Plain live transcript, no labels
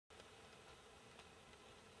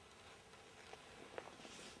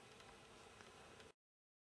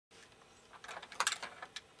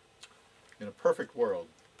perfect world,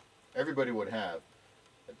 everybody would have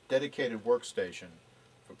a dedicated workstation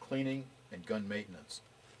for cleaning and gun maintenance.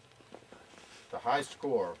 The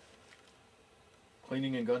Hyskore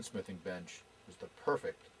cleaning and gunsmithing bench is the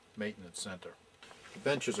perfect maintenance center. The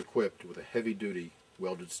bench is equipped with a heavy-duty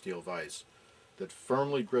welded steel vise that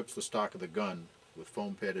firmly grips the stock of the gun with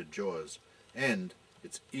foam-padded jaws, and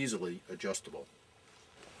it's easily adjustable.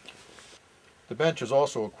 The bench is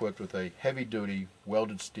also equipped with a heavy-duty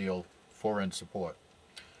welded steel 4-inch support.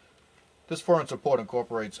 This 4-inch support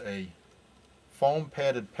incorporates a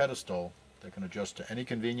foam-padded pedestal that can adjust to any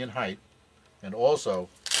convenient height, and also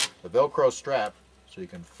a Velcro strap so you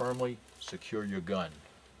can firmly secure your gun.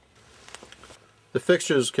 The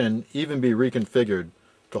fixtures can even be reconfigured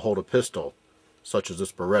to hold a pistol, such as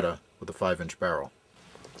this Beretta with a 5-inch barrel.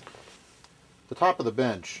 The top of the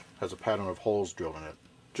bench has a pattern of holes drilled in it,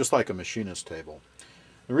 just like a machinist table.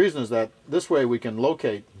 The reason is that this way we can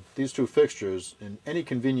locate these two fixtures in any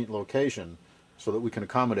convenient location so that we can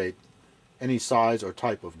accommodate any size or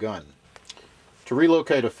type of gun. To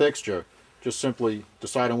relocate a fixture, just simply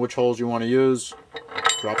decide on which holes you want to use,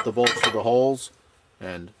 drop the bolts through the holes,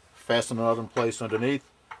 and fasten it in place underneath,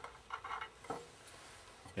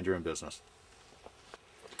 and you're in business.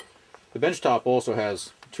 The bench top also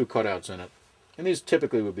has two cutouts in it, and these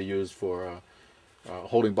typically would be used for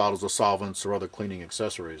holding bottles of solvents or other cleaning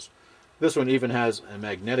accessories. This one even has a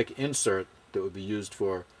magnetic insert that would be used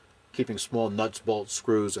for keeping small nuts, bolts,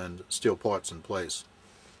 screws, and steel parts in place.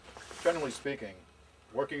 Generally speaking,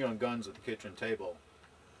 working on guns at the kitchen table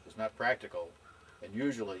is not practical and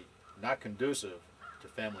usually not conducive to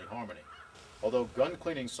family harmony. Although gun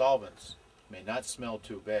cleaning solvents may not smell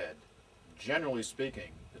too bad, generally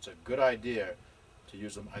speaking, it's a good idea to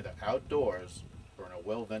use them either outdoors or in a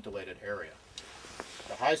well-ventilated area.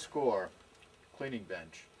 The Hyskore cleaning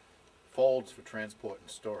bench folds for transport and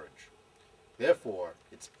storage. Therefore,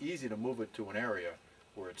 it's easy to move it to an area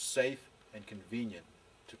where it's safe and convenient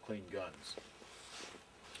to clean guns.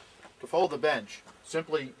 To fold the bench,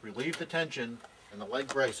 simply relieve the tension in the leg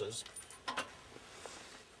braces.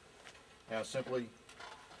 Now simply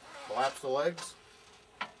collapse the legs,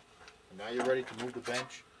 and now you're ready to move the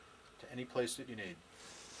bench to any place that you need.